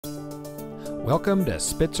Welcome to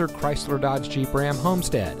Spitzer Chrysler Dodge Jeep Ram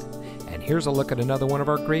Homestead, and here's a look at another one of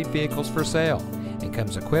our great vehicles for sale. It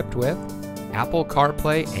comes equipped with Apple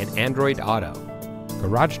CarPlay and Android Auto,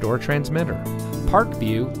 garage door transmitter, park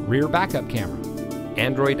view rear backup camera,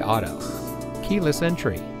 Android Auto, keyless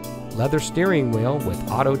entry, leather steering wheel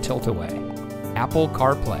with auto tilt-away, Apple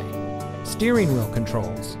CarPlay, steering wheel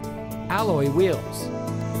controls, alloy wheels,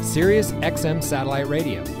 Sirius XM satellite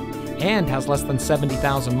radio, and has less than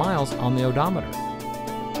 70,000 miles on the odometer.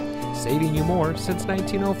 Saving you more since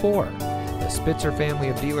 1904, the Spitzer family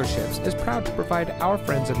of dealerships is proud to provide our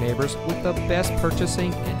friends and neighbors with the best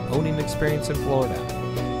purchasing and owning experience in Florida.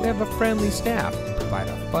 We have a friendly staff and provide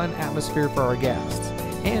a fun atmosphere for our guests,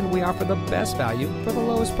 and we offer the best value for the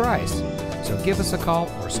lowest price. So give us a call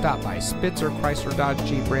or stop by Spitzer Chrysler Dodge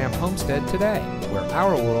Jeep Ram Homestead today, where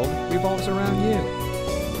our world revolves around you.